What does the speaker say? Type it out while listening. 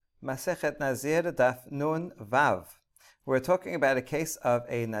Masechet Nazir Daf Nun Vav. We're talking about a case of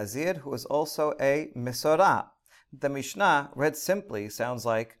a Nazir who is also a Mesorah. The Mishnah, read simply, sounds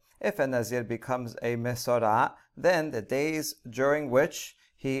like if a Nazir becomes a Mesorah, then the days during which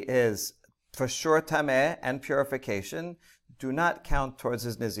he is for sure Tameh and purification do not count towards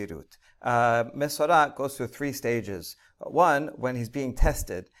his Nazirut. Mesorah goes through 3 stages. One, when he's being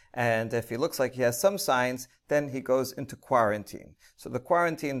tested, and if he looks like he has some signs, then he goes into quarantine. So the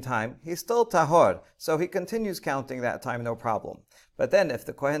quarantine time, he's still tahor, so he continues counting that time, no problem. But then if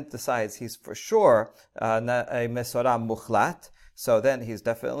the Kohen decides he's for sure a Mesorah mukhlat, so then he's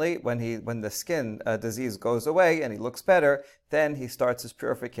definitely, when the skin disease goes away and he looks better, then he starts his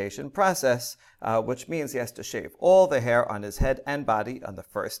purification process, which means he has to shave all the hair on his head and body on the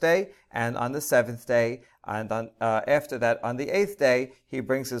first day and on the 7th day, and after that, on the 8th day, he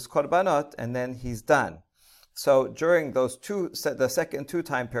brings his korbanot and then he's done. So during those the second 2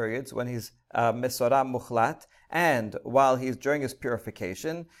 time periods, when he's Mesorah mukhlat, and while he's during his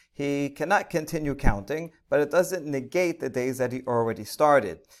purification, he cannot continue counting, but it doesn't negate the days that he already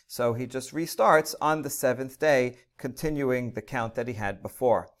started. So he just restarts on the 7th day, continuing the count that he had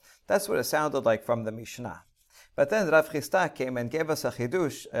before. That's what it sounded like from the Mishnah. But then Rav Chisda came and gave us a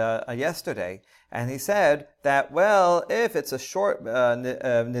chidush yesterday, and he said that, well, if it's a short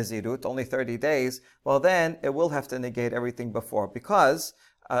nizirut, only 30 days, well then it will have to negate everything before, because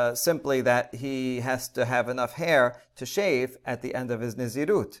simply that he has to have enough hair to shave at the end of his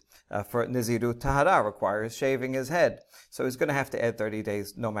nizirut. For nizirut tahara requires shaving his head, so he's going to have to add 30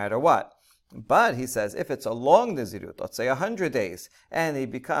 days no matter what. But he says, if it's a long Nazirut, let's say 100 days, and he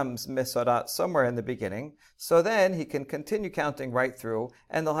becomes Mesorah somewhere in the beginning, so then he can continue counting right through,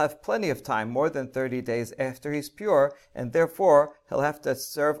 and they'll have plenty of time, more than 30 days after he's pure, and therefore he'll have to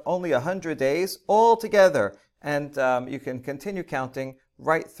serve only 100 days altogether, and you can continue counting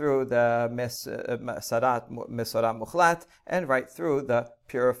right through the Mesorah Mukhlat, and right through the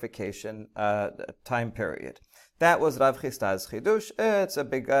purification time period. That was Rav Chisda's chidush. It's a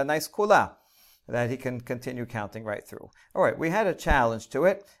big, nice kula that he can continue counting right through. All right, we had a challenge to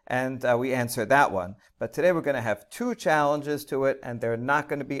it, and we answered that one. But today we're going to have 2 challenges to it, and they're not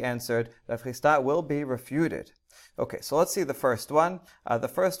going to be answered. Rav Chisda will be refuted. Okay, so let's see the first one. The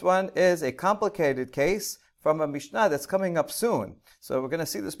first one is a complicated case from a Mishnah that's coming up soon. So we're going to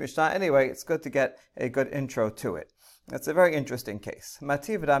see this Mishnah anyway. It's good to get a good intro to it. It's a very interesting case.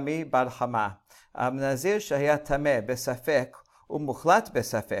 Mativ Rami Bar Hama. Nazir shahya tameh besafek umukhlat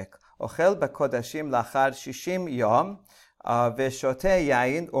besafek ochel bekodashim lachar 60 yom veshote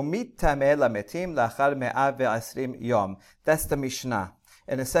yain umit tameh lametim lachar 120 yom. That's the Mishnah.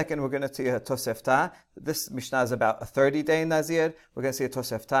 In a second, we're going to see a Tosefta. This Mishnah is about a 30-day Nazir. We're going to see a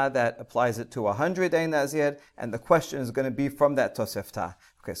Tosefta that applies it to a 100-day Nazir, and the question is going to be from that Tosefta.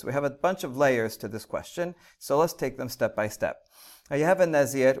 Okay, so we have a bunch of layers to this question, so let's take them step by step. Now you have a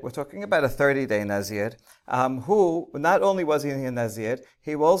Nazir, we're talking about a 30-day Nazir, who not only was he a Nazir,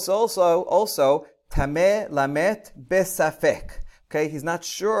 he was also Tameh Lamet Besafek. Okay, he's not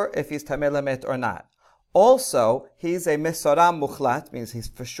sure if he's Tameh Lamet or not. Also, he's a Mesorah Mukhlat, means he's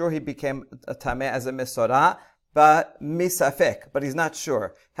for sure he became a Tameh as a Mesorah, but Misafek, but he's not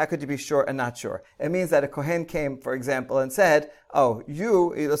sure. How could you be sure and not sure? It means that a Kohen came, for example, and said, oh,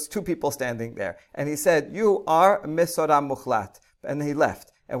 there's 2 people standing there, and he said, you are Mesorah Mukhlat, and he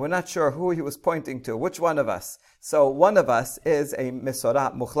left. And we're not sure who he was pointing to, which one of us. So one of us is a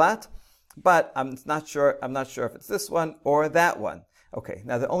Mesorah Mukhlat, but I'm not sure if it's this one or that one. Okay,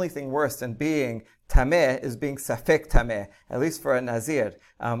 now the only thing worse than being Tameh is being Safek Tameh, at least for a Nazir.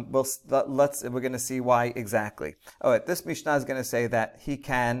 We're going to see why exactly. All right, this Mishnah is going to say that he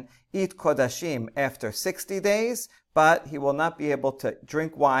can eat Kodashim after 60 days, but he will not be able to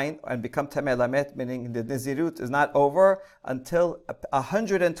drink wine and become Tameh Lamet, meaning the Nazirut is not over until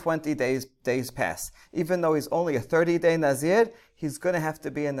 120 days pass. Even though he's only a 30-day Nazir, he's going to have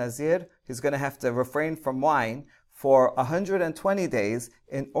to be a Nazir. He's going to have to refrain from wine for 120 days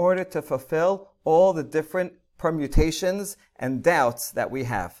in order to fulfill all the different permutations and doubts that we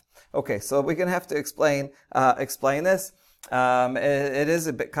have. Okay, so we're going to have to explain this. It is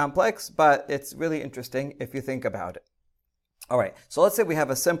a bit complex, but it's really interesting if you think about it. All right, so let's say we have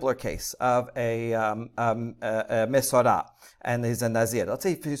a simpler case of a Mesorah, and he's a Nazir. Let's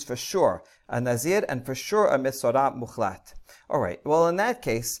say he's for sure a Nazir and for sure a Mesorah Mukhlat. All right, well in that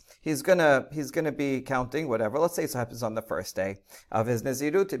case, he's gonna be counting whatever. Let's say it happens on the first day of his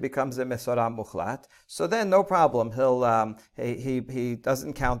Nazirut, it becomes a Mesorah Mukhlat. So then no problem. He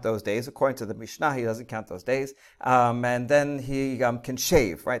doesn't count those days. According to the Mishnah, he doesn't count those days. And then he can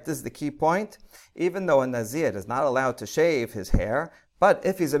shave, right? This is the key point. Even though a Nazir is not allowed to shave his hair, But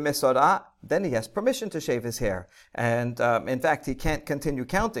if he's a Mesorah, then he has permission to shave his hair. And in fact, he can't continue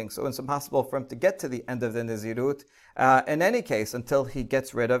counting, so it's impossible for him to get to the end of the Nazirut in any case until he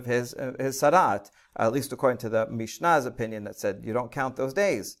gets rid of his Sarat, at least according to the Mishnah's opinion that said you don't count those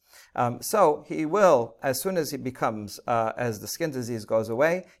days. So he will, as soon as he becomes, as the skin disease goes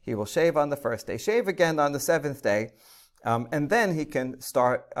away, he will shave on the first day, shave again on the seventh day, and then he can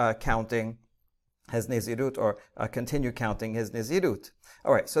start counting his Nazirut, or continue counting his Nazirut.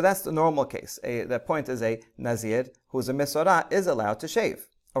 All right, so that's the normal case. The point is a Nazir who's a Mesorah is allowed to shave.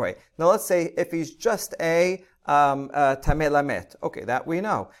 All right, now let's say if he's just a Tameh Lamet. Okay, that we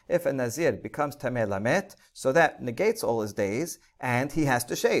know. If a Nazir becomes Tameh Lamet, so that negates all his days, and he has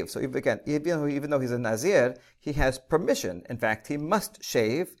to shave. So even though he's a Nazir, he has permission. In fact, he must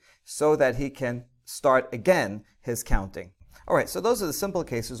shave so that he can start again his counting. All right, so those are the simple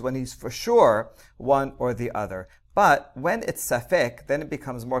cases when he's for sure one or the other. But when it's safek, then it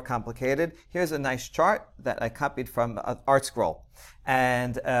becomes more complicated. Here's a nice chart that I copied from Art Scroll.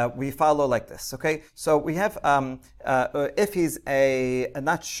 And we follow like this, okay? So we have, if he's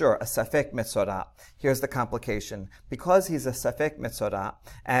not sure, a safek metzorah, here's the complication. Because he's a safek metzorah,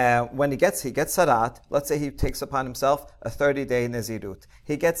 when he gets sarat, let's say he takes upon himself a 30-day nazirut.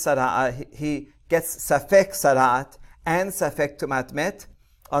 He gets sarat, he gets safek sarat and safek tumat met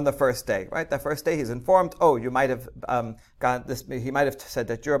on the first day, right? The first day he's informed, oh, you might have got this, he might have said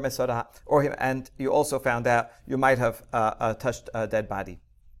that you're a mesorah, and you also found out you might have touched a dead body.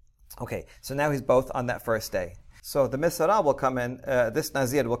 Okay, so now he's both on that first day. So the mesorah will come in, this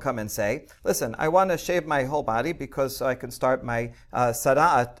Nazir will come and say, listen, I want to shave my whole body because so I can start my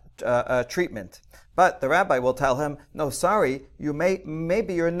sara'at treatment. But the rabbi will tell him, no, sorry,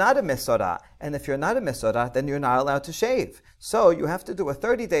 maybe you're not a mesorah. And if you're not a mesorah, then you're not allowed to shave. So you have to do a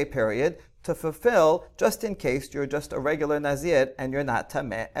 30-day period to fulfill, just in case you're just a regular Nazir and you're not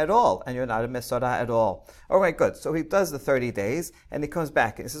tameh at all, and you're not a mesorah at all. All right, good. So he does the 30 days, and he comes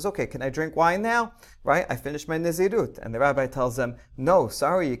back and he says, okay, can I drink wine now? Right? I finished my Nazirut. And the rabbi tells him, no,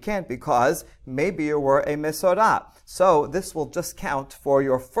 sorry, you can't, because maybe you were a mesorah. So this will just count for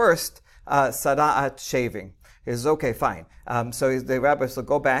your first sara'at shaving. He says, okay, fine. So the rabbi will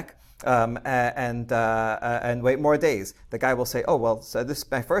go back and wait more days. The guy will say, oh, well, so this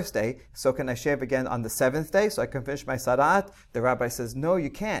is my first day, so can I shave again on the seventh day so I can finish my sara'at? The rabbi says, no, you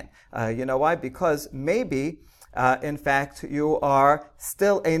can't. You know why? Because maybe, in fact, you are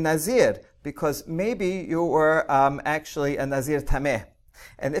still a Nazir, because maybe you were actually a Nazir Tameh.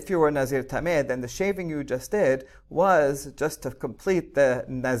 And if you were Nazir Tameh, then the shaving you just did was just to complete the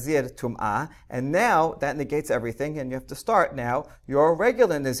Nazir Tum'ah, and now that negates everything, and you have to start now your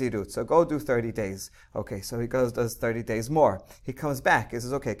regular Nazirut. So go do 30 days. Okay, so he goes, does 30 days more. He comes back, he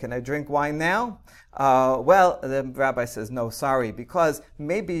says, okay, can I drink wine now? Well, the rabbi says, no, sorry, because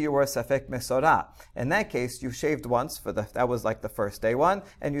maybe you were Safek Mesorah. In that case, you shaved once, that was like the first day one,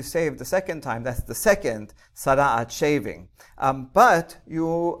 and you shaved the second time, that's the second Sara'at shaving. But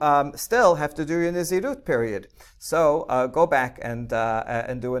you still have to do your Nazirut period. So go back and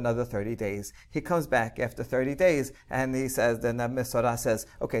do another 30 days. He comes back after 30 days, and he says, then the Mesorah says,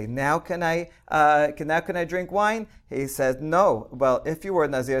 okay, now can I drink wine? He says, no. Well, if you were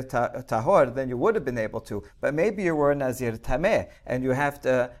Nazir Tahor, then you would have been able to. But maybe you were Nazir Tameh, and you had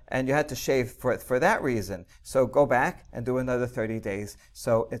to shave for that reason. So go back and do another 30 days.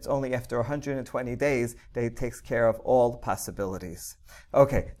 So it's only after 120 days that he takes care of all the possibilities.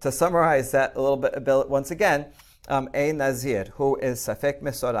 Okay, to summarize that a little bit once again, a Nazir who is Safek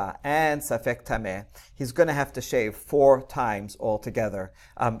Mesorah and Safek Tameh, he's going to have to shave 4 times altogether.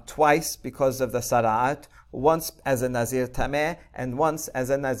 Twice because of the Sara'at, once as a Nazir Tameh, and once as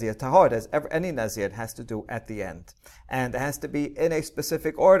a Nazir Tahor, as any Nazir has to do at the end. And it has to be in a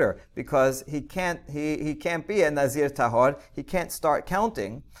specific order, because he can't be a Nazir Tahor, he can't start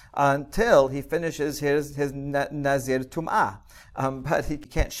counting until he finishes his Nazir Tum'ah. But he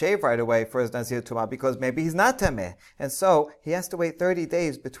can't shave right away for his Nazir Tum'ah because maybe he's not Tameh. And so he has to wait 30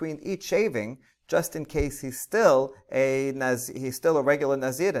 days between each shaving, just in case he's still a regular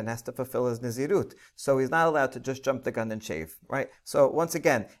Nazir and has to fulfill his Nazirut. So he's not allowed to just jump the gun and shave, right? So once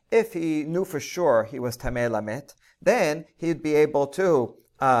again, if he knew for sure he was Tameh Lamet, then he'd be able to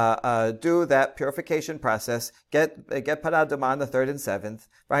do that purification process, get Paraduma on the 3rd and 7th,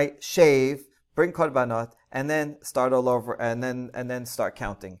 right? Shave, bring Korbanot, and then start all over, and then start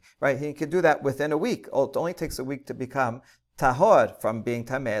counting, right? He can do that within a week. It only takes a week to become Tahor from being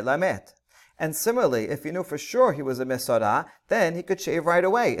Tameh Lamet. And similarly, if he knew for sure he was a Mesorah, then he could shave right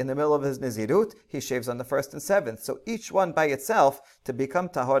away. In the middle of his Nazirut, he shaves on the 1st and 7th. So each one by itself, to become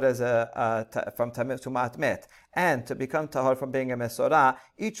Tahor as from Tumat Met, and to become Tahor from being a Mesorah,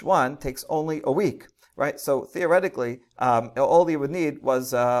 each one takes only a week. Right, so theoretically, all he would need were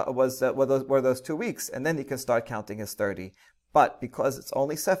those 2 weeks, and then he can start counting his 30. But because it's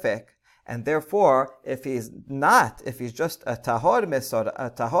only safek, and therefore, if he's just a tahor mesor, a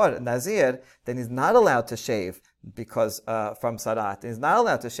tahor nazir, then he's not allowed to shave because from sarat. He's not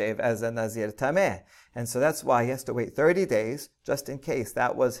allowed to shave as a nazir tameh, and so that's why he has to wait 30 days, just in case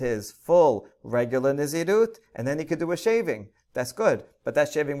that was his full regular nazirut, and then he could do a shaving. That's good, but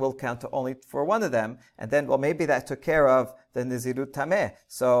that shaving will count only for one of them, and then, well, maybe that took care of the Nazirut Tameh,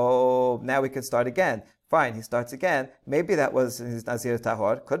 so now we can start again. Fine, he starts again. Maybe that was his Nazir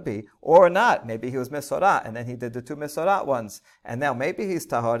Tahor, could be, or not. Maybe he was Mesorah, and then he did the 2 Mesorah ones, and now maybe he's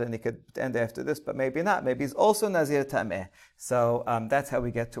Tahor, and he could end after this, but maybe not. Maybe he's also Nazir Tameh. So that's how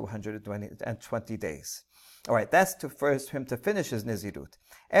we get to 120 days. All right, that's for him to finish his Nazirut.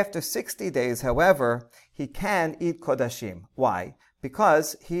 After 60 days, however, he can eat Kodashim. Why?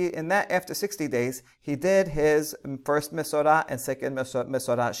 Because after 60 days, he did his first Mesorah and second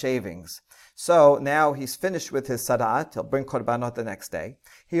Mesorah shavings. So now he's finished with his Sarat. He'll bring Korbanot the next day.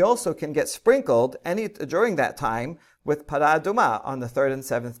 He also can get sprinkled during that time with Para Aduma on the 3rd and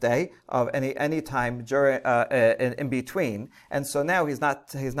 7th day of any time during in between, and so now he's not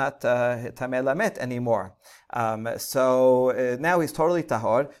Tameh Lamet anymore. So now he's totally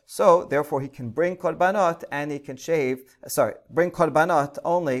tahor. So therefore he can bring korbanot and he can bring korbanot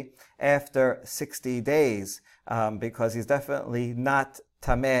only after 60 days because he's definitely not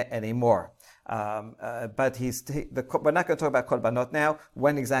tameh anymore. But we're not going to talk about korbanot now,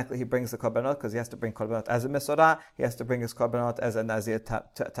 when exactly he brings the korbanot, because he has to bring korbanot as a mesorah, he has to bring his korbanot as a nazir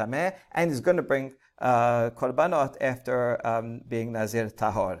tameh, and he's going to bring korbanot after being nazir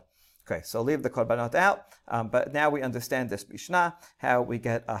tahor. Okay, so leave the korbanot out, but now we understand this Mishnah, how we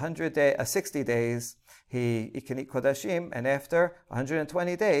get 60 days, he can eat kodashim, and after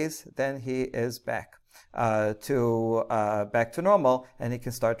 120 days, then he is back to normal, and he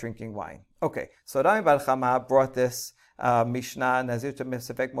can start drinking wine. Okay, so Rami Bar Chama brought this Mishnah, Nazir to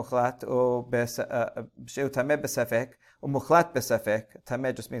Besefek Mukhlat, Sheu Tameh Besefek, Mukhlat Besefek,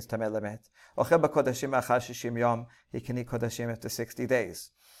 Tameh just means Tameh Lemet. Ochel Kodashim Achar Shishim Yom, he can eat Kodashim after 60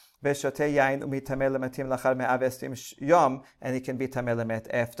 days. Veshotei Yain Umi Tameh Lemetim Lachar Me'av Estim Yom, and he can be Tameh Lemet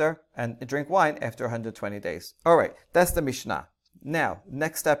after, and drink wine after 120 days. Alright, that's the Mishnah. Now,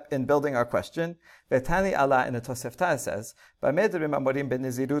 next step in building our question, Vetani Allah in the Tosefta says, Bamedrim Amorim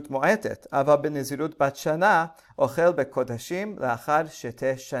benizirut mo'etet, ava benizirut bat shana, ochel bekodashim lachar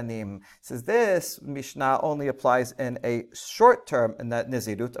shete shanim. Says this Mishnah only applies in a short term in that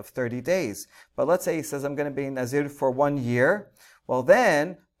nizirut of 30 days. But let's say he says, I'm going to be Nazir for 1 year. Well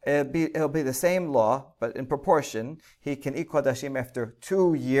then, it'll be the same law, but in proportion. He can eat kodashim after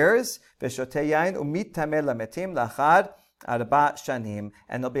 2 years. Veshotei yain umit tameh lametim lachar Arba Shanim,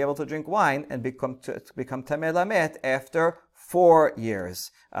 and they'll be able to drink wine and become Tameh Lamet after 4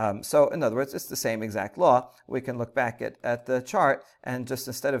 years. So in other words, it's the same exact law. We can look back at the chart and just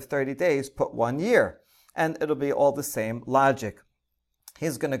instead of 30 days, put 1 year. And it'll be all the same logic.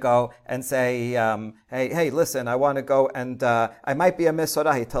 He's going to go and say, hey, listen, I want to go and I might be a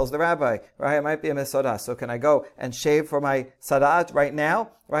Mesorah. He tells the rabbi, right, I might be a Mesorah. So can I go and shave for my Sarat right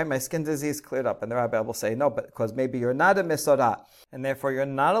now? Right, my skin disease cleared up. And the rabbi will say, no, but because maybe you're not a Mesorah, and therefore you're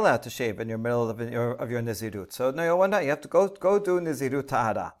not allowed to shave in your middle of your Nazirut. So no, you have to go do Nazirut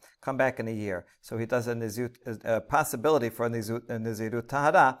Tahara. Come back in a year. So he does a possibility for a Nazirut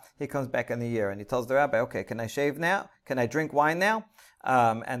Tahara. He comes back in a year and he tells the rabbi, okay, can I shave now? Can I drink wine now?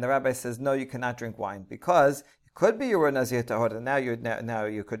 And the rabbi says, no, you cannot drink wine because it could be you were Nazir Tahor and now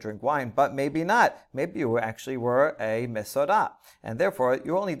you could drink wine, but maybe not. Maybe you actually were a Mesorah, and therefore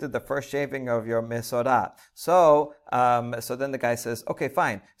you only did the first shaving of your Mesorah. So then the guy says, okay,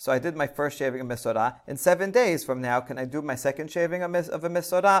 fine. So I did my first shaving of Mesorah. In 7 days from now, can I do my second shaving of a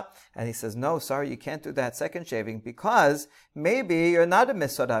Mesorah? And he says, no, sorry, you can't do that second shaving because maybe you're not a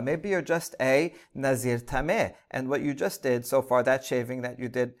Mesorah. Maybe you're just a Nazir Tameh. And what you just did so far, that shaving that you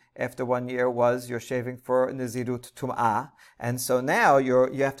did after 1 year was your shaving for Nazirut Tum'ah. And so now you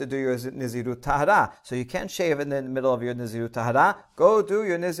have to do your Nazirut Tahara. So you can't shave in the middle of your Nazirut Tahara. Go do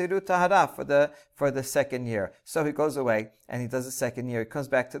your Nazirut Tahara for the second year. So he goes away and he does the second year. He comes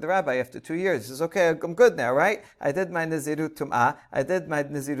back to the rabbi after 2 years. He says, okay, I'm good now, right? I did my Nazirut Tum'ah. I did my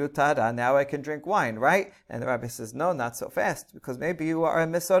Nazirut Tahara. Now I can drink wine, right? And the rabbi says, no, not so fast, because maybe you are a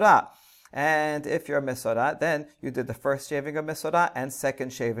Mesorah. And if you're a Mesorah, then you did the first shaving of Mesorah and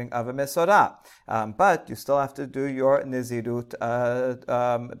second shaving of a Mesorah. But you still have to do your Nazirut,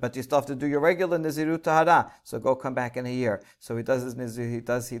 but you still have to do your regular Nazirut Tahara. So go come back in a year. So he does his Nazir,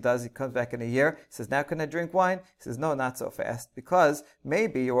 he comes back in a year. He says, now can I drink wine? He says, no, not so fast, because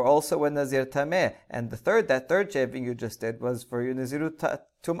maybe you were also a Nazir Tameh, and that third shaving you just did was for your Nazirut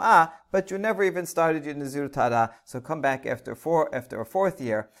Tum'ah, but you never even started your Nazirut Tahara, so come back after a fourth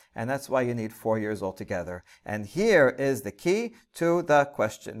year, and that's why you need 4 years altogether. And here is the key to the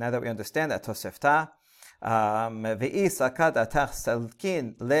question. Now that we understand that Tosefta, Ve'i sakad atach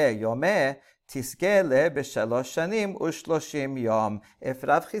salkin le yomeh, tiske le b'shalosh shanim u'shloshim yom. If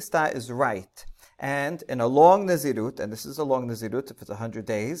Rav Chisda is right, and in a long Nazirut, and this is a long Nazirut if it's 100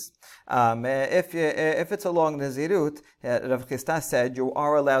 days, if it's a long Nazirut, Rav Chisda said you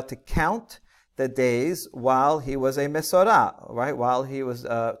are allowed to count the days while he was a Mesorah, right? While he was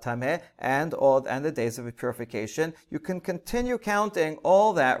Tameh, and the days of purification. You can continue counting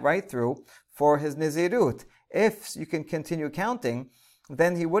all that right through for his Nazirut. If you can continue counting,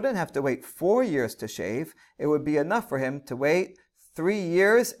 then he wouldn't have to wait 4 years to shave. It would be enough for him to wait 3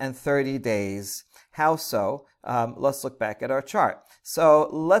 years and 30 days. How so? Let's look back at our chart. So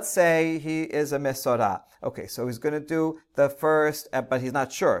let's say he is a Mesorah. Okay, so he's going to do the first, but he's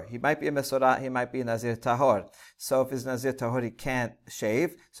not sure. He might be a Mesorah, he might be a Nazir Tahor. So if he's Nazir Tahor, he can't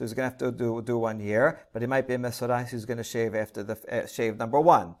shave, so he's going to have to do 1 year. But he might be a Mesorah, so he's going to shave after the shave number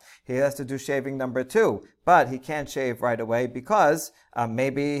 1. He has to do shaving number 2, but he can't shave right away because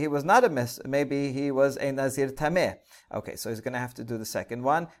maybe he was not maybe he was a Nazir Tameh. Okay, so he's going to have to do the second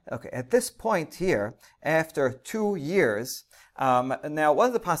one. Okay, at this point here, after 2 years, now one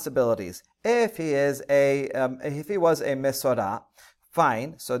of the possibilities, if he was a Mesorah,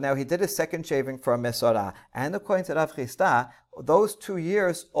 fine. So now he did his second shaving for a Mesorah, and according to Rav Chisda, those 2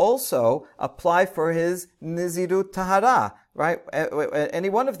 years also apply for his Nazirut Tahara, right? Any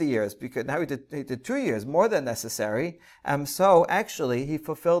one of the years, because now he did 2 years, more than necessary. So actually, he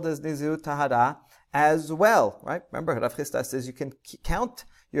fulfilled his Nazirut Tahara as well, right? Remember, Rav Chisda says you can count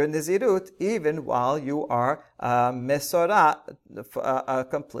your Nazirut even while you are Mesorah,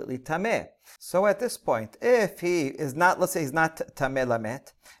 completely Tameh. So at this point, if he is not, let's say he's not Tameh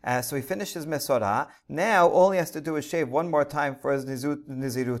Lamet, so he finished his Mesorah, now all he has to do is shave one more time for his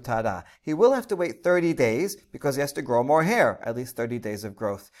Nazirut Tahara. He will have to wait 30 days because he has to grow more hair, at least 30 days of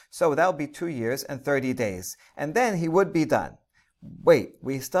growth. So that will be 2 years and 30 days. And then he would be done. Wait,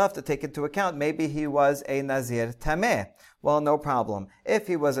 we still have to take into account maybe he was a Nazir Tameh. Well, no problem. If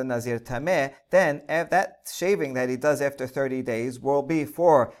he was a Nazir Tameh, then that shaving that he does after 30 days will be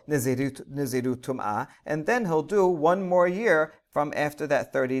for Nazirut Tum'ah, and then he'll do 1 more year from after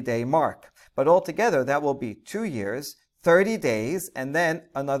that 30-day mark. But altogether, that will be 2 years, 30 days, and then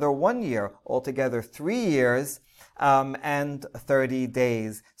another 1 year. Altogether, 3 years and 30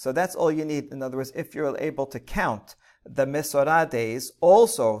 days. So that's all you need. In other words, if you're able to count the Mesorah days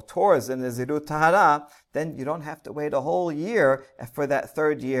also towards the Nazirut Tahara, then you don't have to wait a whole year for that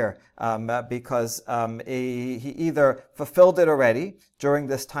 3rd year, because he either fulfilled it already during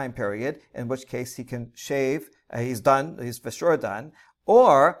this time period, in which case he can shave, he's for sure done,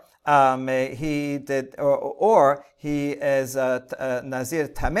 or he is a Nazir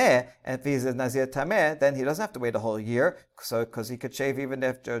Tameh, and if he's a Nazir Tameh, then he doesn't have to wait a whole year, because he could shave even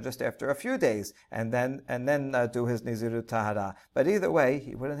just after a few days, and then do his Nazirut Tahara. But either way,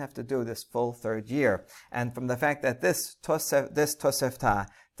 he wouldn't have to do this full 3rd year. And from the fact that this Tosefta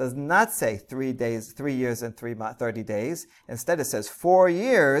does not say 3 years and 30 days, instead it says 4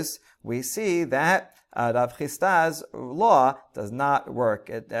 years, we see that Rav Chisda's law does not work.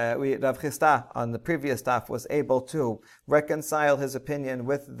 Rav Chisda on the previous daf was able to reconcile his opinion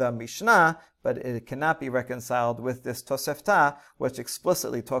with the Mishnah, but it cannot be reconciled with this Tosefta, which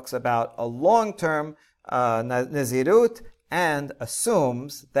explicitly talks about a long-term Nazirut and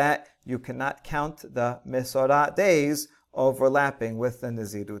assumes that you cannot count the Mesorah days overlapping with the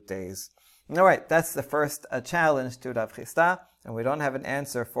Nazirut days. All right, that's the first challenge to Rav Chisda, and we don't have an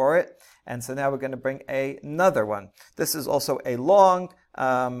answer for it. And so now we're going to bring another one. This is also a long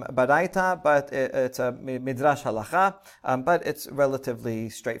baraita, but it's a midrash halacha, but it's relatively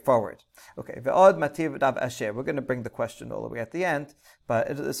straightforward. Okay, ve'od mativ Rav Asher. We're going to bring the question all the way at the end,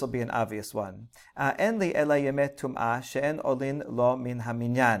 but this will be an obvious one. En li ela yemet tum'ah she'en olin lo min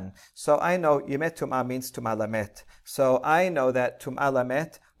haminyan. So I know yemet tum'ah means tum'ah lamet. So I know that tum'ah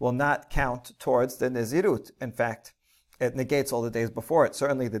lamet will not count towards the Nazirut. In fact, it negates all the days before it.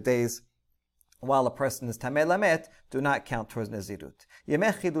 Certainly the days while a person is tameh lamet, do not count towards Nazirut.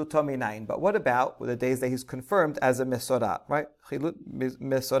 Yemei chiluto minayin. But what about the days that he's confirmed as a Mesorah, right? Chilut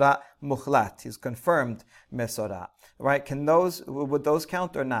Mesorah muchlat. He's confirmed Mesorah, right? Would those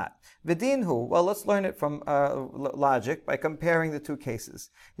count or not? V'dinhu. Well, let's learn it from logic by comparing the two cases.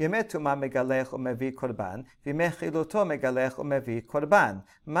 Yemei tuma megalech umevi korban. V'yemei chiluto megalech umevi korban.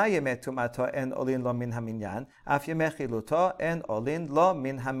 Ma yemei tumato en olin lo min haminyan. Af yemei chiluto en olin lo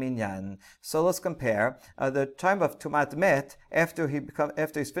min haminyan. So let's compare the time of Tumat Met. After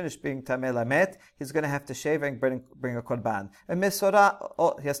he's finished being Tameh Lamet, he's going to have to shave and bring a Korban. And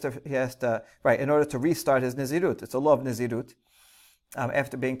Mesorah, he has to, right, in order to restart his Nazirut. It's a law of Nazirut.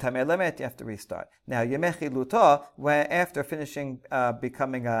 After being Tameh Lamet, you have to restart. Now, Yemei Chiluto, after finishing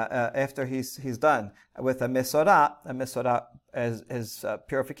after he's done with a Mesorah as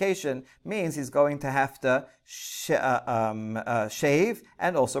purification, means he's going to have to shave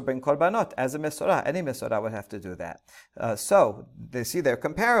and also bring korbanot as a Mesorah. Any Mesorah would have to do that. So they see they're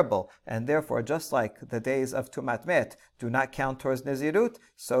comparable, and therefore, just like the days of Tumat Met do not count towards Nazirut,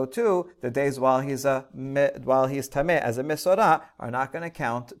 so too the days while he's Tameh as a Mesorah are not going to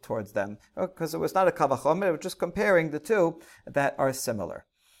count towards them, because it was not a Kal Vachomer. It was just comparing the two that are similar.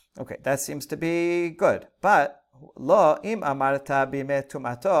 Okay, that seems to be good, but Lo im amarta bime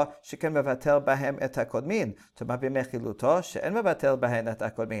tumato sheken mevatel bahem et hakodmin tuma bime chiluto she'en mevatel bahem et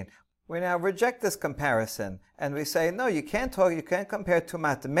hakodmin. We now reject this comparison and we say no, you can't compare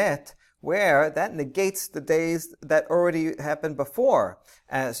tumat met where that negates the days that already happened before.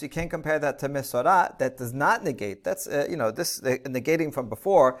 So you can't compare that to Mesorah that does not negate. That's, this negating from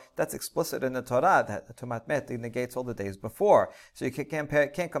before, that's explicit in the Torah, that Tumat Met negates all the days before. So you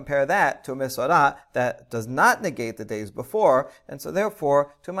can't compare that to a Mesorah that does not negate the days before, and so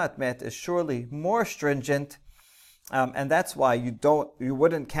therefore Tumat Met is surely more stringent. And that's why you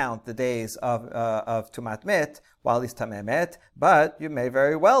wouldn't count the days of Tumat Met while he's Tameh Met, but you may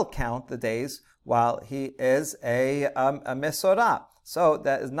very well count the days while he is a Mesorah. So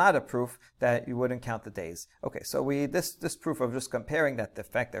that is not a proof that you wouldn't count the days. Okay, so this proof of just comparing that the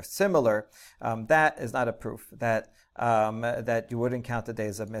fact they're similar, that is not a proof that you wouldn't count the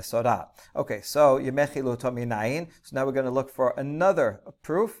days of Mesorah. Okay, so Yemei Chiluto minayin. So now we're going to look for another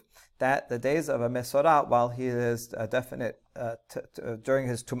proof that the days of a Mesorah, while he is during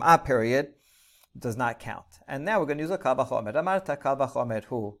his Tum'ah period, does not count. And now we're going to use a Kal Vachomer. Amarta Kal Vachomer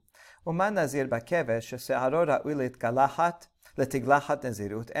hu. Uman Nazir bakevesh she'aro ra'ui litgalachat letiglachat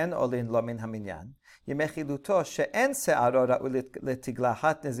Nazirut en olin lo min haminyan. Yemei chiluto she'en se'aro ra'ui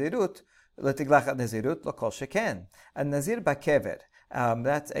letiglachat Nazirut lo kol sheken. A Nazir bakever.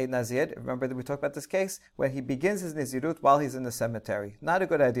 That's a Nazir. Remember that we talked about this case when he begins his Nazirut while he's in the cemetery. Not a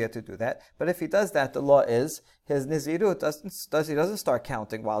good idea to do that. But if he does that, the law is his Nazirut doesn't start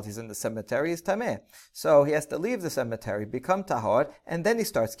counting while he's in the cemetery. He's Tameh. So he has to leave the cemetery, become Tahor, and then he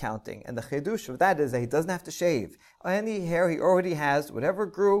starts counting. And the Chidush of that is that he doesn't have to shave. Any hair he already has, whatever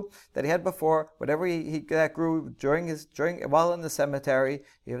grew that he had before, whatever that grew while in the cemetery,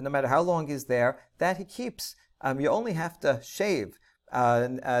 even no matter how long he's there, that he keeps. You only have to shave.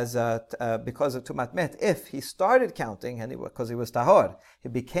 Because of Tumat Met, if he started counting and because he was Tahor, he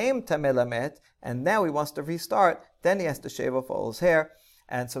became Tameh Lamet, and now he wants to restart, then he has to shave off all his hair,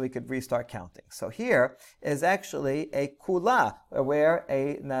 and so he could restart counting. So here is actually a kula, where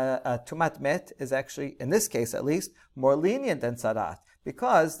a Tumat Met is actually, in this case at least, more lenient than Sarat,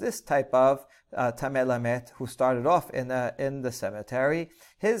 because this type of Tameh Lamet, who started off in the cemetery,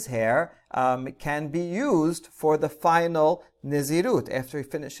 his hair can be used for the final Nazirut. After he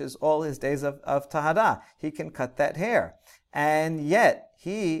finishes all his days of Tahara, he can cut that hair. And yet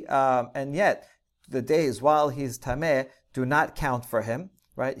the days while he's Tameh do not count for him.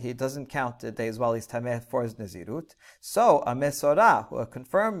 Right? He doesn't count the days while he's Tameh for his Nazirut. So a Mesorah, a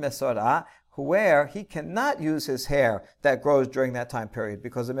confirmed Mesorah, where he cannot use his hair that grows during that time period,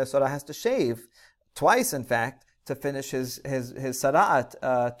 because the Mesorah has to shave twice, in fact, to finish his Sara'at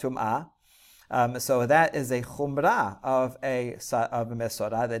Tum'ah. So that is a chumrah of a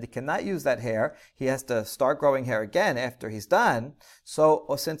Mesorah, that he cannot use that hair. He has to start growing hair again after he's done. So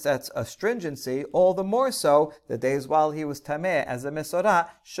since that's a stringency, all the more so, the days while he was Tameh as a Mesorah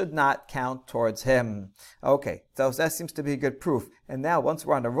should not count towards him. Okay, so that seems to be a good proof. And now, once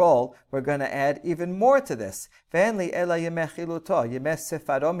we're on a roll, we're going to add even more to this. So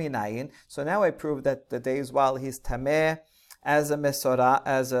now I prove that the days while he's Tameh as a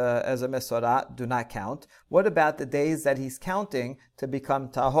Mesorah do not count. What about the days that he's counting to become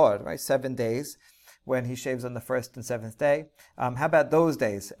Tahor, right? 7 days when he shaves on the 1st and 7th day. How about those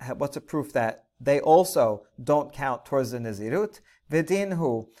days? What's a proof that they also don't count towards the Nazirut.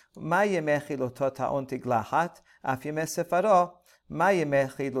 V'dinhu, ma yemei chiluto ta'on tiglachat, af yemei sefaro, ma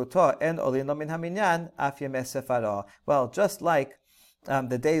yemei chiluto en olin lo min haminyan, af yemei sefaro. Well, just like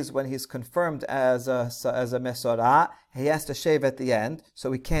the days when he's confirmed as a mesorah, he has to shave at the end,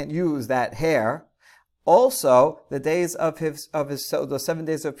 so he can't use that hair. Also, the days of his so the 7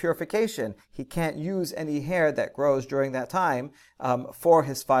 days of purification, he can't use any hair that grows during that time for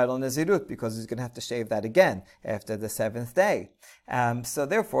his final nazirut, because he's going to have to shave that again after the 7th day. So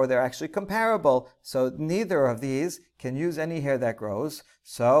therefore, they're actually comparable. So neither of these can use any hair that grows.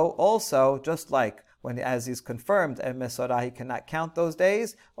 So also, just like as he's confirmed at Mesorah, he cannot count those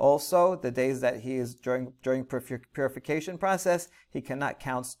days. Also, the days that he is during purification process, he cannot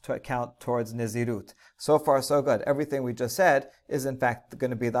count towards Nazirut. So far, so good. Everything we just said is in fact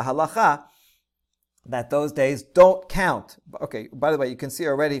going to be the halacha, that those days don't count. Okay, by the way, you can see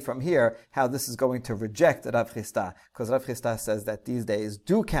already from here how this is going to reject Rav Chisda, because Rav Chisda says that these days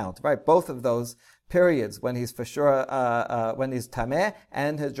do count, right? Both of those periods, when he's for sure, when he's tameh,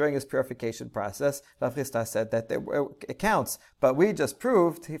 and during his purification process, Rav Chisda said that it counts. But we just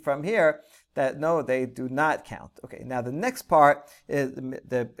proved from here that no, they do not count. Okay, now the next part is,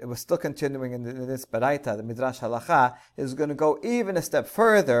 we're still continuing in this baraita, the Midrash Halacha, is going to go even a step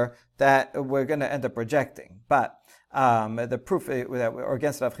further that we're going to end up rejecting. But the proof or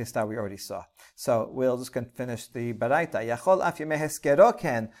against Rav Chisda we already saw. So we'll just finish the baraita. Yachol af yemei heskero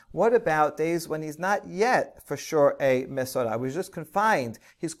ken. What about days when he's not yet for sure a mesorah? He's just confined.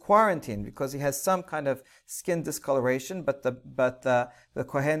 He's quarantined because he has some kind of skin discoloration, but the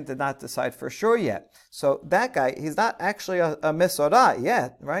kohen did not decide for sure yet. So that guy, he's not actually a mesorah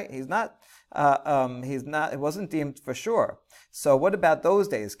yet, right? He's not. It wasn't deemed for sure. So what about those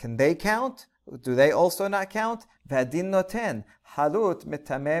days? Can they count? Do they also not count? V'adin noten halut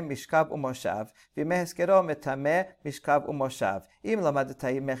mitameh mishkav umoshav v'yemei heskero mitameh mishkav umoshav im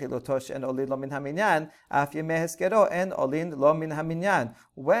lamadeta yemei chiluto she'en olin lo min haminyan af yemei heskero en olin lo min haminyan.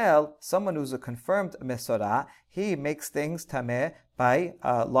 Well, someone who's a confirmed mesorah, he makes things tameh by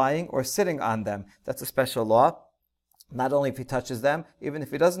lying or sitting on them. That's a special law. Not only if he touches them, even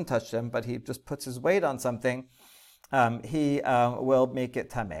if he doesn't touch them, but he just puts his weight on something, he will make it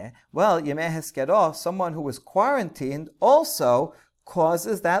tameh. Well, yemei heskero, someone who is quarantined, also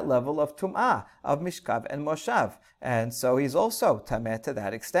causes that level of tum'ah, of mishkav and moshav. And so he's also tameh to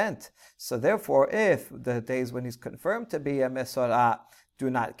that extent. So therefore, if the days when he's confirmed to be a mesorah do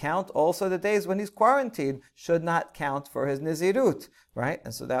not count, also the days when he's quarantined should not count for his nizirut, right?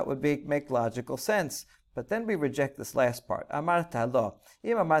 And so that would make logical sense. But then we reject this last part. Amarta lo.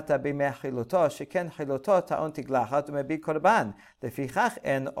 Im amarta b'mei chiluto, sheken chiluto ta'on tiglachat u'mebi korban. Lefichach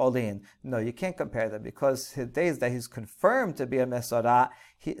en olin. No, you can't compare them, because his days that he's confirmed to be a mesorah,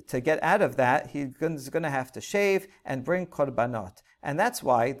 to get out of that, he's going to have to shave and bring korbanot. And that's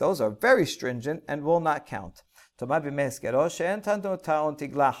why those are very stringent and will not count. But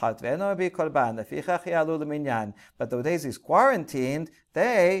the days he's quarantined,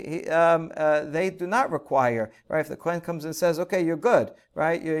 they do not require, right? If the Kohen comes and says, okay, you're good,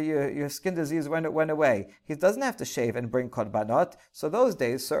 right? Your skin disease went away. He doesn't have to shave and bring korbanot. So those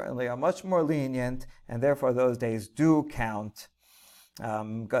days certainly are much more lenient, and therefore those days do count.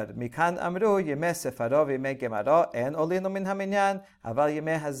 Good. Mikan amru yemei sefaro v'yemei gemaro en olin min haminyan, aval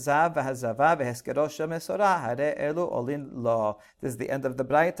yemei hazav v'hazava v'heskero shel mesorah hare elu olin lo. This is the end of the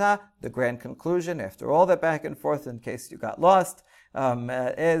braita. The grand conclusion, after all that back and forth, in case you got lost,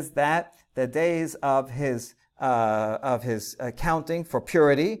 is that the days of his counting for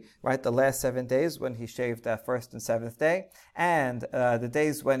purity, right? The last 7 days when he shaved first and 7th day, and the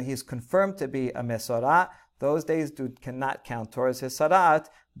days when he's confirmed to be a mesorah, those days cannot count towards his sarat.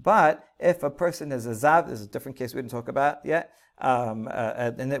 But if a person is a zav, this is a different case we didn't talk about yet, and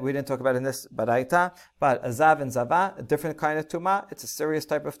we didn't talk about in this baraita, but a zav and zava, a different kind of tumah. It's a serious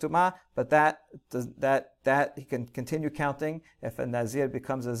type of tumah, but that he can continue counting. If a nazir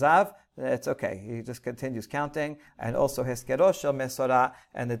becomes a zav, it's okay. He just continues counting. And also heskero shel mesorah,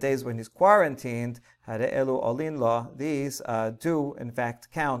 and the days when he's quarantined, hare elu olin lo, these do in fact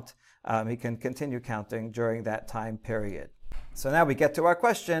count. He can continue counting during that time period. So now we get to our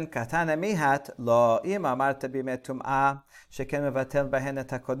question. Katana mihat lo im amarta bimei tum'ah sheken mevatel bahen et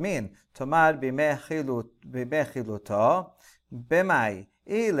hakodmin tomar bimei chiluto b'mai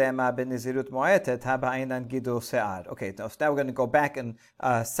ilema benizirut moetet haba'ainan gidul se'ar. Okay, so now we're going to go back and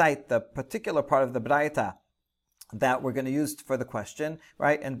cite the particular part of the braita that we're going to use for the question,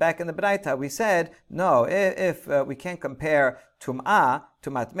 right? And back in the Braita, we said, no, if we can't compare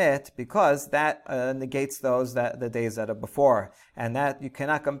Tumat Met, because that negates the days that are before. And that you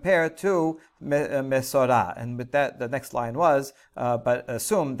cannot compare to Mesorah. And with that, the next line was, but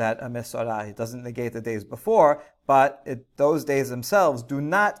assume that a Mesorah doesn't negate the days before, but those days themselves do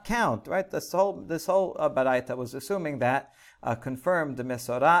not count, right? This whole Braita was assuming that confirmed the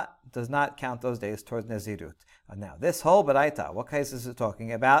Mesorah does not count those days towards Nezirut. Now, this whole Baraita, what case is it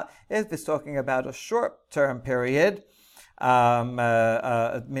talking about? If it's talking about a short-term period,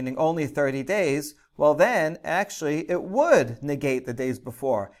 meaning only 30 days, well then, actually, it would negate the days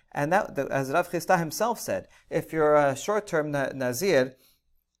before. And that, as Rav Chisda himself said, if you're a short-term Nazir,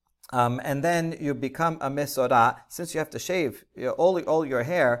 and then you become a Mesorah, since you have to shave all your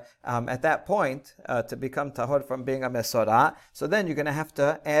hair at that point to become tahor from being a Mesorah, so then you're going to have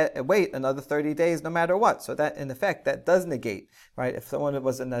to wait another 30 days no matter what. So that, in effect, that does negate, right? If someone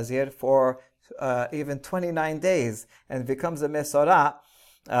was a Nazir for even 29 days and becomes a Mesorah,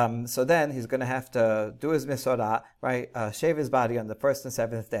 so then he's going to have to do his Mesorah, right? Shave his body on the first and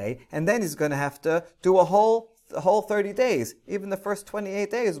seventh day, and then he's going to have to do the whole 30 days. Even the first 28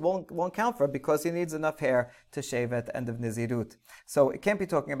 days won't count for it because he needs enough hair to shave at the end of Nezirut. So it can't be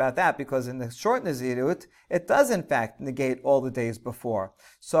talking about that because in the short Nezirut, it does in fact negate all the days before.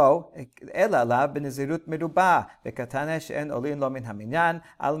 So, Ela la b'Nezirut merubah v'katane she'en olin lo min haminyan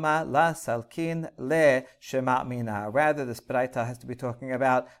alma la salkin le shema mina. Rather, this Braita has to be talking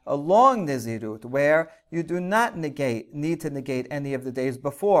about a long Nezirut where you do not need to negate any of the days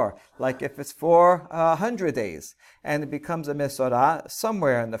before. Like if it's for 100 days and it becomes a Mesorah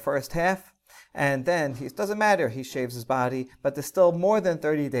somewhere in the first half, and then it doesn't matter, he shaves his body, but there's still more than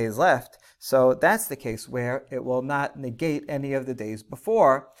 30 days left. So that's the case where it will not negate any of the days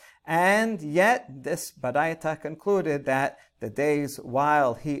before. And yet, this Baraita concluded that the days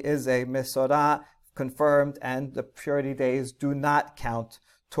while he is a Mesorah confirmed and the purity days do not count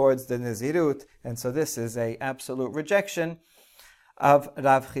towards the Nezirut. And so this is an absolute rejection of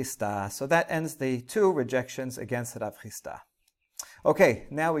Rav Chisda. So that ends the two rejections against Rav Chisda. Okay,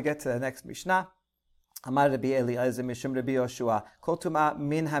 now we get to the next Mishnah. Amar Rabbi Eliezer Mishum Rabbi Yoshua, Kol Tumah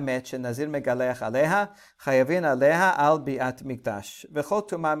min hamet sheNazir megalech aleha, chayavin aleha al bi'at mikdash. V'chol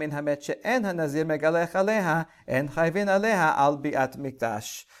Tumah min hamet she'en haNazir megalech aleha, en chayavin aleha al bi'at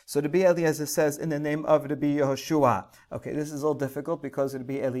mikdash. So Rabbi Eliezer says in the name of Rabbi Yoshua. Okay, this is a little difficult because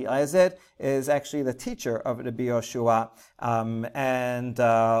Rabbi Eliezer is actually the teacher of Rabbi Yoshua, and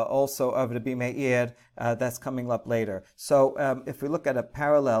also of Rabbi Meir. That's coming up later. So if we look at a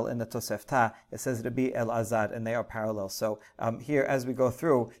parallel in the Tosefta, it says Rabbi Elazar, and they are parallel. So here, as we go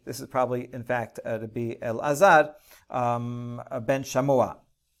through, this is probably, in fact, Rabbi Elazar ben Shamua.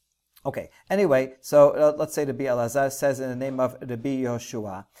 Okay, anyway, so let's say Rabbi Elazar says in the name of Rabbi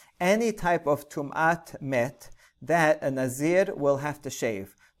Yoshua, any type of Tum'at Met that a Nazir will have to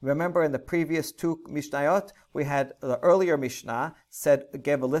shave. Remember in the previous two Mishnayot, we had the earlier Mishnah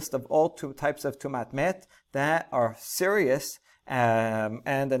gave a list of all two types of Tumat Met that are serious,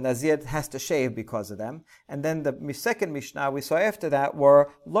 and the Nazir has to shave because of them. And then the second Mishnah we saw after that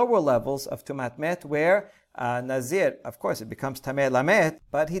were lower levels of Tumat Met where Nazir, of course, it becomes Tameh Lamet,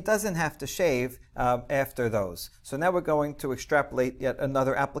 but he doesn't have to shave after those. So now we're going to extrapolate yet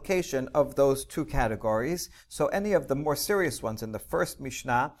another application of those two categories. So any of the more serious ones in the first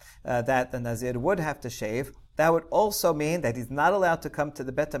Mishnah that the Nazir would have to shave, that would also mean that he's not allowed to come to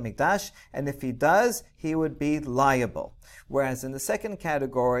the Bet HaMikdash, and if he does, he would be liable. Whereas in the second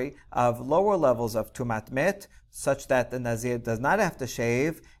category of lower levels of Tumat Met, such that the Nazir does not have to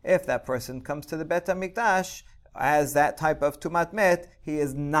shave, if that person comes to the Bet HaMikdash as that type of Tumat Met, he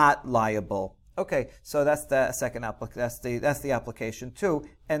is not liable. Okay, so that's the second application. That's the application to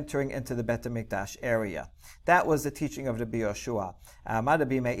entering into the Bet HaMikdash area. That was the teaching of Rabbi Yoshua.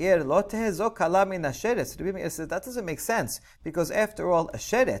 Rabbi Meir, lo tehezo kala min hasheretz. Rabbi Meir says that doesn't make sense because after all, a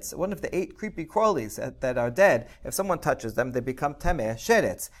sheretz, one of the 8 creepy crawlies that are dead, if someone touches them, they become tameh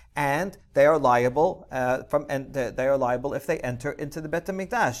sheretz, and they are liable they are liable if they enter into the Bet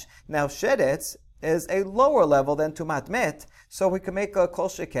HaMikdash. Now sheretz is a lower level than Tumat Met, so we can make a kol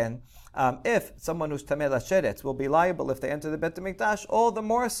sheken. If someone who's Tameh Lasheretz will be liable if they enter the Bet HaMikdash, all the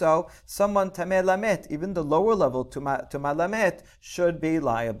more so, someone Tameh Lamet, even the lower level Tumah Lamet, should be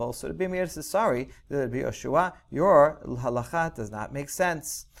liable. So Rabbi Meir says, sorry, Rabbi Yoshua, your halacha does not make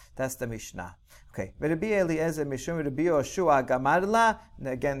sense. That's the Mishnah. Okay, Rabbi Eliezer Mishum Rabbi Yoshua Gamarla, and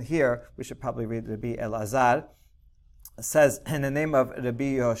again here, we should probably read Rabbi Elazar. says in the name of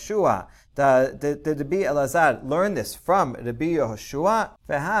Rabbi Yehoshua, did Rabbi Elazar learn this from Rabbi Yehoshua?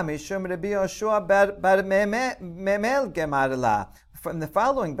 Rabbi Yehoshua bar memel gemarla. From the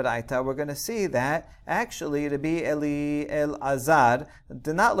following Baraita, we're going to see that actually Rabbi Elazar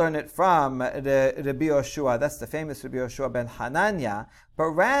did not learn it from Rabbi Yehoshua. That's the famous Rabbi Yehoshua ben Hanania, but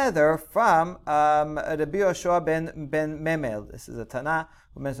rather from Rabbi Yehoshua ben Memel. This is a Tana.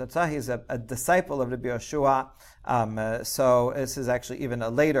 He's a disciple of Rabbi Yehoshua. So this is actually even a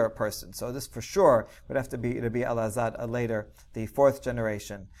later person. So this for sure would have to be Rabbi Elazar, a later, the fourth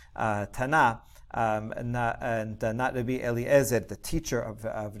generation Tana. And not Rabbi Eliezer, the teacher of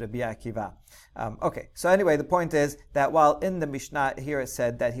Rabbi Akiva. Okay, so anyway, the point is that while in the Mishnah here it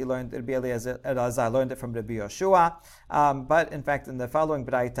said that he learned, Rabbi Eliezer learned it from Rabbi Yehoshua, but in fact in the following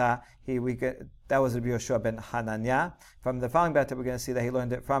Braita, that was Rabbi Yehoshua ben Hanania. From the following Braita, we're going to see that he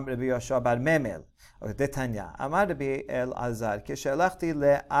learned it from Rabbi Yehoshua bar Memel. Okay, Detanya. Amar Rabbi Elazar, kishelachti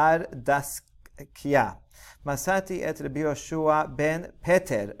le'ar daskya, masati et Rabbi Yehoshua ben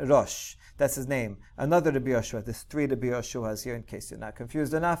Peter Rosh. That's his name. Another Rabbi Yehoshua. There's three Rabbi Yehoshuas here in case you're not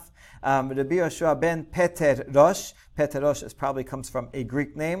confused enough. Rabbi Yehoshua ben Peter Rosh. Peter Rosh probably comes from a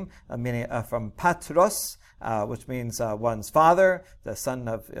Greek name, meaning from Patros, which means one's father, the son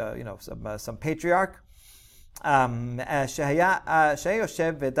of some patriarch. So this isn't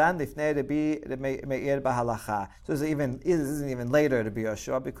even later Rabbi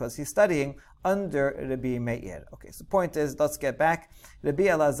Yehoshua because he's studying under Rabbi Meir. Okay, so the point is, let's get back. Rabbi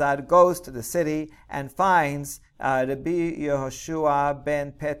Elazar goes to the city and finds Rabbi Yehoshua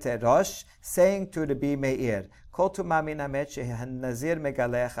ben Peter Rosh saying to Rabbi Meir, כל טומאה מן המת שהנזיר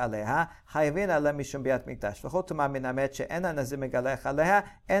מגלח עליה, חייבים עליה משום ביאת מקדש. וכל טומאה מן המת שאין הנזיר מגלח עליה,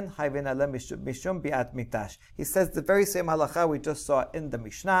 אין חייבים עליה משום ביאת מקדש. He says the very same halacha we just saw in the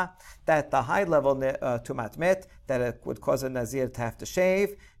Mishnah, that the high level tumat met, that it would cause a nazir to have to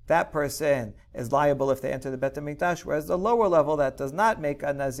shave, that person is liable if they enter the Bet HaMikdash, whereas the lower level that does not make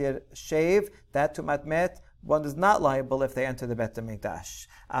a nazir shave, that tumat met, one is not liable if they enter the Bet HaMikdash.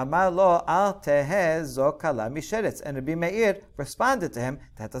 Amar lo al teheh zo kala misheretz. And Rabbi Meir responded to him,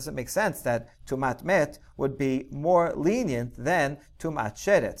 that doesn't make sense, that tumat met would be more lenient than tumat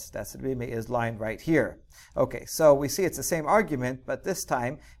sheretz. That's Rabbi Meir's line right here. Okay, so we see it's the same argument, but this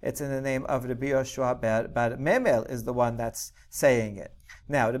time it's in the name of Rabbi Yehoshua bar Memel is the one that's saying it.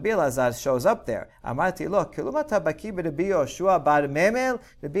 Now, Rabbi Elazar shows up there. Amarti lo, kilumata baki Rabbi Yehoshua bar Memel.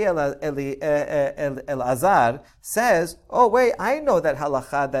 Rabbi Elazar says, oh wait, I know that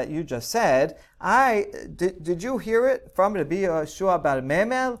halacha that you just said. Did you hear it from Rabbi Yehoshua bar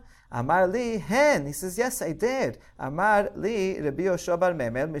Memel? Amar li hen. He says, yes, I did. Amar li Rabbi Yehoshua bar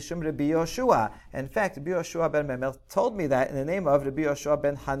Memel mishum Rabbi Yehoshua. In fact, Rabbi Yehoshua ben Memel told me that in the name of Rabbi Yehoshua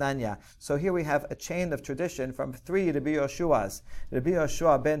ben Hanania. So here we have a chain of tradition from three Rabbi Yehoshuas. Rabbi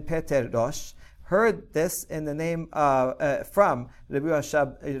Yehoshua ben Peter Rosh heard this in the name from Rabbi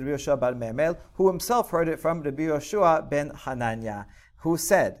Yehoshua bar Memel, who himself heard it from Rabbi Yehoshua ben Hanania, who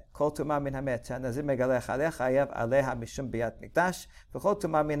said, כל טומאה מן המת שהנזיר מגלח עליה חייב עליה משום ביאת מקדש, וכל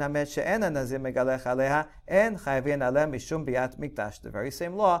טומאה מן המת שאין הנזיר מגלח עליה אין חייבים עליה משום ביאת מקדש. The very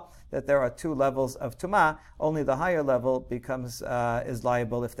same law that there are two levels of tumah, only the higher level is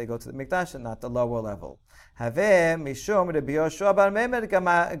liable if they go to the mikdash and not the lower level. Have mishum Rabbi Yehoshua bar Memel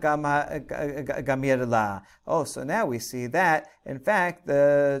gamir la. Oh, so now we see that in fact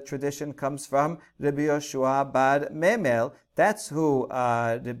the tradition comes from Rabbi Yehoshua bar Memel. That's who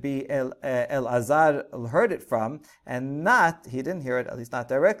Rabbi Elazar heard it from, and he didn't hear it, at least not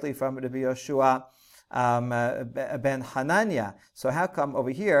directly, from Rabbi Yehoshua ben Hanania. So how come over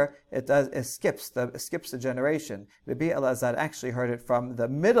here it skips the generation? Rabbi Elazar actually heard it from the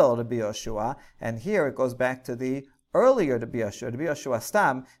middle Rabbi Yehoshua, and here it goes back to the earlier Rabbi Yehoshua. Rabbi Yehoshua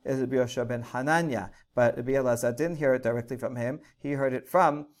Stam is Rabbi Yehoshua ben Hanania, but Rabbi Elazar didn't hear it directly from him. He heard it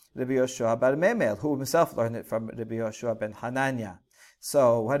from Rabbi Yehoshua bar Memel, who himself learned it from Rabbi Yehoshua ben Hanania.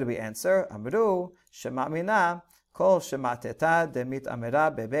 So what do we answer? Amru shema mina kol shemateta demit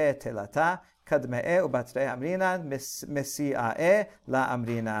amira bebe telata kadme'e ubatre amrinan mesi'a'e la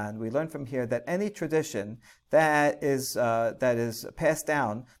amrinan. We learn from here that any tradition that is passed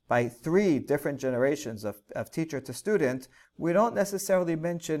down by three different generations of teacher to student, we don't necessarily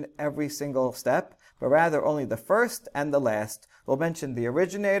mention every single step, but rather only the first and the last. We'll mention the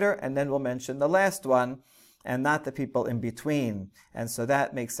originator, and then we'll mention the last one. and not the people in between. And so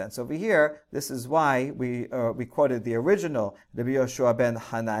that makes sense. Over here, this is why we quoted the original Rabbi Yoshua ben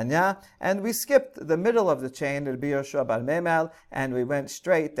Hanania, and we skipped the middle of the chain, Rabbi Yoshua bar Memel, and we went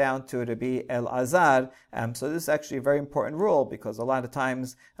straight down to Rabbi Elazar. So this is actually a very important rule, because a lot of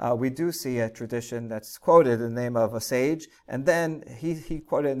times we do see a tradition that's quoted in the name of a sage, and then he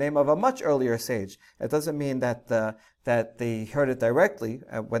quoted the name of a much earlier sage. It doesn't mean that they heard it directly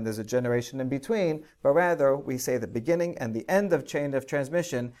when there's a generation in between, but rather we say the beginning and the end of chain of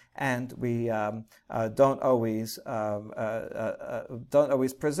transmission, and we don't always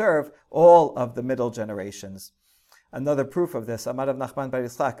preserve all of the middle generations. Another proof of this, Amar Rav Nachman bar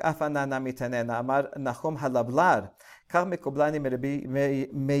Yitzchak, Afana namitanena, Amar Nachum halablar, כך מקובלני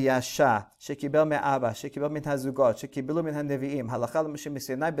מיישה, שקיבל מאבא, שקיבל מן הזוגות, שקיבלו מן הנביאים, הלכה למשה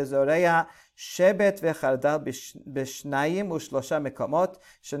מסיני בזורע שבט וחרדל בשניים ושלושה מקומות,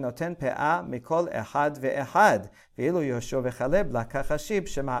 שנותן פאה מכל אחד ואחד, ואילו יהושע וכלב לקח השיב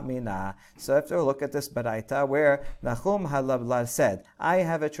שמאמינה. So after a look at this baraita where Nachum halablar said, I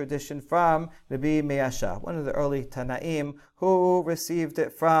have a tradition from Rabbi Meyasha, one of the early Tanaim, who received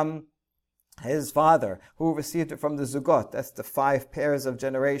it from his father, who received it from the Zugot. That's the 5 pairs of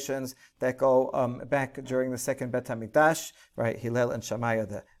generations that go back during the second Bet HaMikdash, right? Hillel and Shammai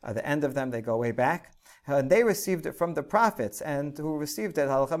are the end of them. They go way back. And they received it from the prophets, and who received it,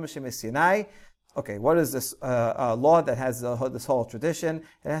 Halacha Moshe Sinai. Okay, what is this law that has this whole tradition?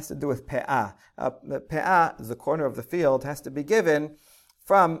 It has to do with Pe'ah. Pe'ah is the corner of the field, has to be given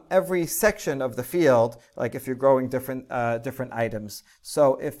from every section of the field, like if you're growing different items.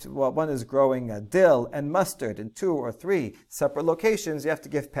 So if one is growing dill and mustard in 2 or 3 separate locations, you have to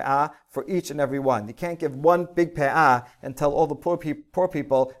give pe'ah for each and every one. You can't give one big pe'ah and tell all the poor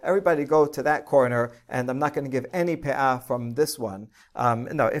people, everybody go to that corner, and I'm not going to give any pe'ah from this one.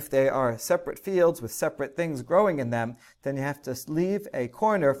 No, if they are separate fields with separate things growing in them, then you have to leave a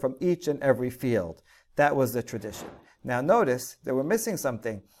corner from each and every field. That was the tradition. Now notice that we're missing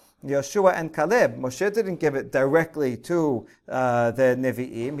something. Yoshua and Caleb, Moshe didn't give it directly to the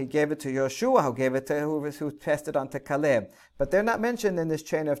Nevi'im. He gave it to Yoshua, who passed it on to Caleb. But they're not mentioned in this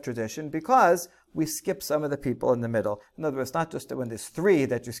chain of tradition because we skip some of the people in the middle. In other words, not just that when there's 3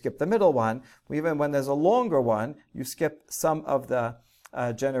 that you skip the middle one, even when there's a longer one, you skip some of the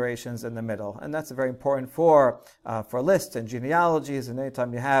generations in the middle. And that's very important for lists and genealogies, and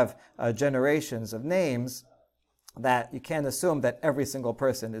anytime you have generations of names, that you can't assume that every single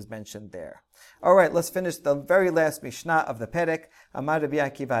person is mentioned there. All right, let's finish the very last Mishnah of the Perek. Amar Rabbi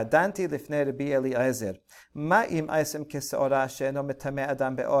Akiva, Danti lifnei Rabbi Eliezer. Ma im aisem keseora she'eno metame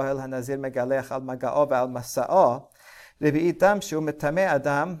adam be'ohel hanazir megalech al maga'o ve'al masa'o. Rabbi itam she'u metame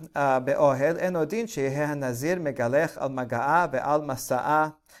adam be'ohel eno din she'yeh hanazir megalech al maga'a ve'al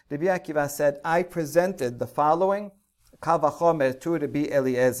masa'a. Rabbi Akiva said, I presented the following Kal vachomer to Rabbi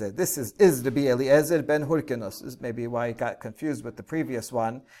Eliezer. This is Rabbi Eliezer ben Hurkenus. This is maybe why he got confused with the previous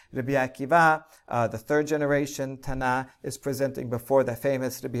one. Rabbi Akiva, the 3rd generation Tana, is presenting before the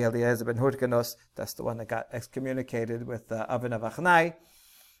famous Rabbi Eliezer ben Hurkenus. That's the one that got excommunicated with Avin Avachnai.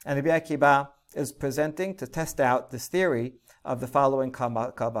 And Rabbi Akiva is presenting to test out this theory of the following Kal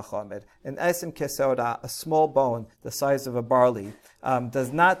vachomer. An esim kesoda, a small bone the size of a barley,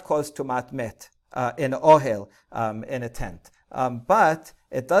 does not cause tumat met. In ohel, in a tent. But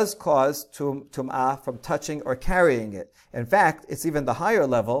it does cause tum'ah from touching or carrying it. In fact, it's even the higher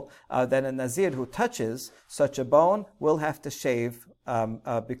level that a Nazir who touches such a bone will have to shave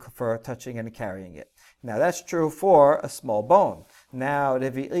for touching and carrying it. Now that's true for a small bone. Now,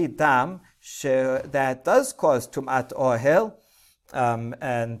 Revi'i dam, that does cause tum'at ohel,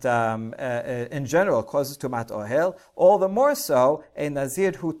 in general causes tumat ohel, all the more so a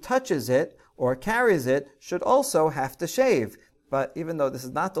Nazir who touches it or carries it should also have to shave. But even though this is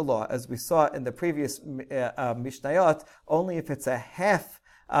not the law, as we saw in the previous Mishnayot, only if it's a half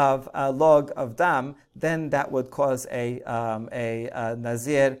of a log of dam, then that would cause a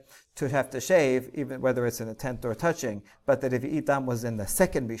Nazir to have to shave, even whether it's in a tent or touching. But the Revi'i dam was in the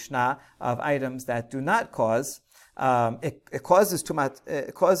 2nd Mishnah of items that do not cause. It causes tumah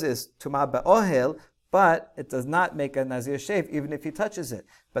ba'ohel, but it does not make a Nazir shave even if he touches it.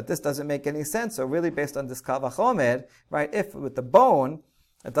 But this doesn't make any sense. So really, based on this Kal vachomer, right? If with the bone,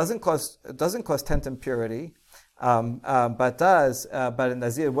 it doesn't cause tent impurity, but a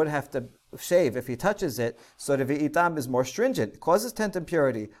Nazir would have to shave if he touches it. So the Revi'i is more stringent. It causes tent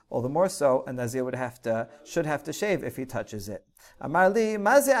impurity. All the more so, a Nazir should have to shave if he touches it. אמר לי,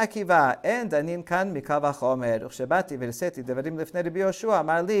 מה זה עקיבא? אין דנין כאן מקו החומר. וכשבאתי ורציתי דברים לפני רבי יהושע,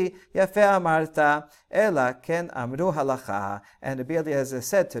 אמר לי, יפה אמרת, אלא כן אמרו הלכה. And Rabbi Eliezer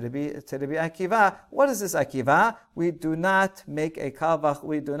said to Rabbi Akiva, what is this Akiva? We do not make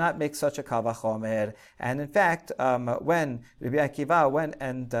such a kal vachomer. And in fact, when Rabbi Akiva went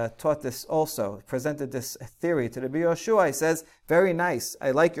and taught this also, presented this theory to Rabbi Yeshua, he says, very nice.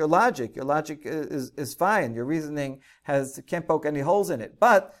 I like your logic. Your logic is fine. Your reasoning can't poke any holes in it.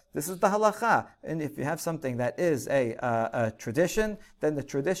 But this is the halacha. And if you have something that is a tradition, then the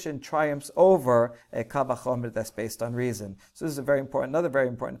tradition triumphs over a kal vachomer that's based on reason. So this is another very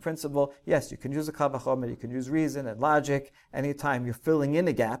important principle. Yes, you can use a kal vachomer, you can use reason and logic anytime you're filling in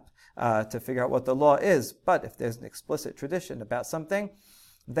a gap to figure out what the law is. But if there's an explicit tradition about something,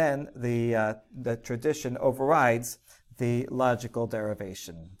 then the tradition overrides the logical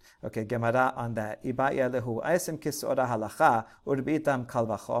derivation. Okay, Gemara on that. Ibaya lehu aisim kisora halacha urbitam kal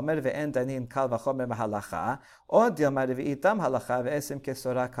vachomer ve'en danin kal vachomer mahalacha. Or dilma revi'itam halacha ve'aisim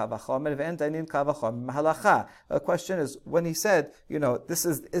kisora kal vachomer ve'en danin kal vachomer mahalacha. The question is, when he said, this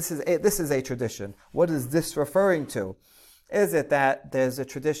is a tradition, what is this referring to? Is it that there's a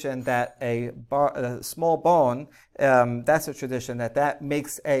tradition that a small bone, that's a tradition that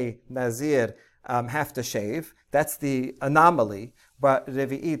makes a Nazir have to shave? That's the anomaly. But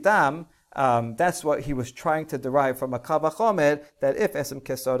Revi'itam, that's what he was trying to derive from a kal vachomer, that if Esem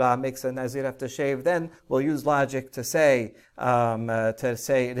Kesora makes a Nazir have to shave, then we'll use logic to say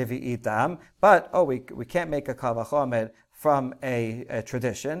Revi'itam. But, we can't make a kal vachomer from a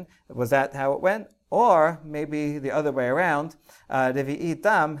tradition. Was that how it went? Or maybe the other way around,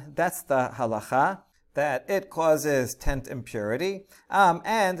 Revi'itam, that's the halacha, that it causes tent impurity.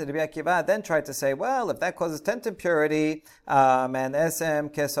 And Rabbi Akiva then tried to say, well, if that causes tent impurity, and Esem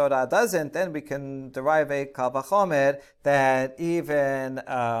Kesora doesn't, then we can derive a kal vachomer that even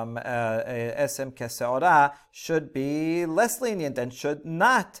Esem Kesora should be less lenient and should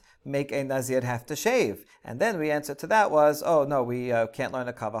not make a Nazir have to shave. And then the answer to that was, no, we can't learn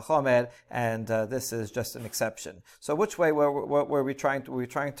a kal vachomer, and this is just an exception. So which way were we trying to? Were we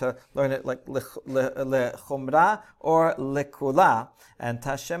trying to learn it like lechumra or lekula? And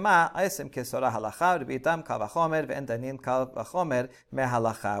Tashema, Aisim Kesora halacha, Revi'itam kal vachomer, ve'en danin kal vachomer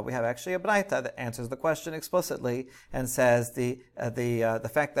mehalacha. We have actually a braita that answers the question explicitly and says the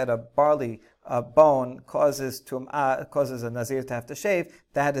fact that a barley bone causes a Nazir to have to shave,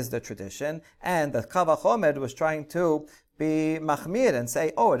 that is the tradition. And the kal vachomer was trying to be machmir and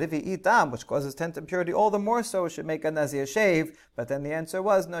say, Revi'itam, which causes tent impurity, all the more so should make a Nazir shave. But then the answer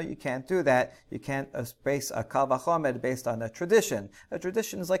was, no, you can't do that. You can't base a kal vachomer based on a tradition. A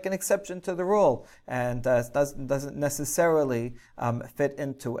tradition is like an exception to the rule, and doesn't necessarily fit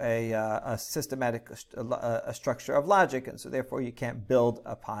into a systematic structure of logic, and so therefore you can't build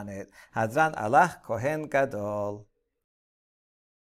upon it. Hadran Allah Kohen Gadol.